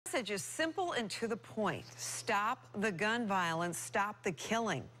Message is simple and to the point. Stop the gun violence, stop the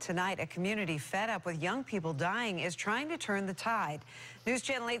killing. Tonight, a community fed up with young people dying is trying to turn the tide. News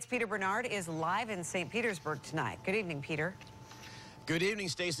Channel 8's Peter Bernard is live in St. Petersburg tonight. Good evening, Peter. Good evening,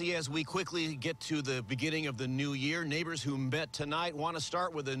 Stacy. As we quickly get to the beginning of the new year, neighbors who met tonight want to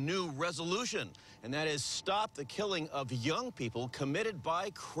start with a new resolution, and that is stop the killing of young people committed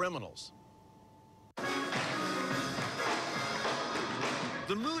by criminals.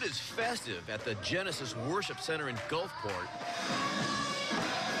 The mood is festive at the Genesis Worship Center in Gulfport.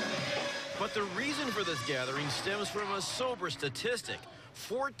 But the reason for this gathering stems from a sober statistic.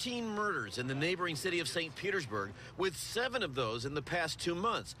 14 murders in the neighboring city of St. Petersburg, with 7 of those in the past 2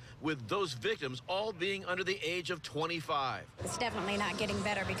 months, with those victims all being under the age of 25. It's definitely not getting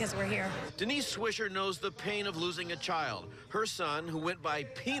better because we're here. Denise Swisher knows the pain of losing a child. Her son, who went by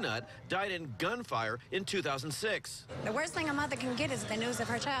Peanut, died in gunfire in 2006. The worst thing a mother can get is the news of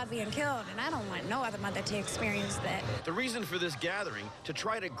her child being killed, and I don't want no other mother to experience that. The reason for this gathering, to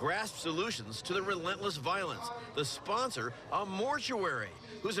try to grasp solutions to the relentless violence. The sponsor, a mortuary,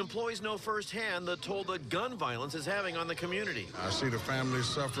 whose employees know firsthand the toll that gun violence is having on the community. I see the families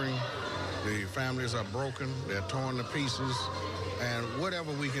suffering. The families are broken. They're torn to pieces. And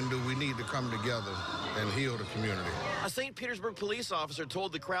whatever we can do, we need to come together and heal the community. A St. Petersburg police officer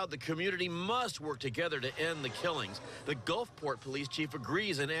told the crowd the community must work together to end the killings. The Gulfport police chief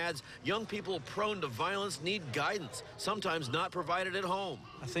agrees and adds young people prone to violence need guidance, sometimes not provided at home.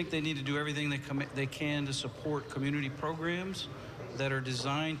 I think they need to do everything they can to support community programs that are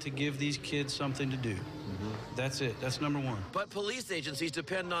designed to give these kids something to do. That's it. That's number one. But police agencies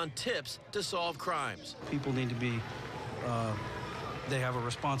depend on tips to solve crimes. People need to be, they have a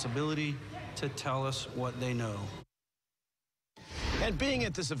responsibility to tell us what they know. And being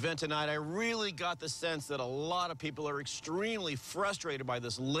at this event tonight, I really got the sense that a lot of people are extremely frustrated by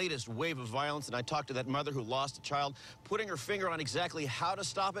this latest wave of violence. And I talked to that mother who lost a child, putting her finger on exactly how to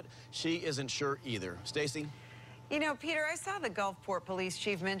stop it. She isn't sure either. Stacy? You know, Peter, I saw the Gulfport police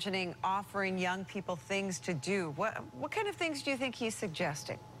chief mentioning offering young people things to do. What kind of things do you think he's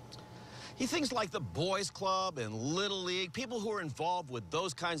suggesting? He thinks like the Boys Club and Little League. People who are involved with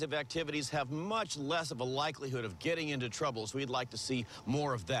those kinds of activities have much less of a likelihood of getting into trouble, so we'd like to see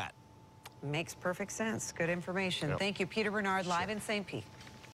more of that. Makes perfect sense. Good information. Yep. Thank you, Peter Bernard, live in St. Pete.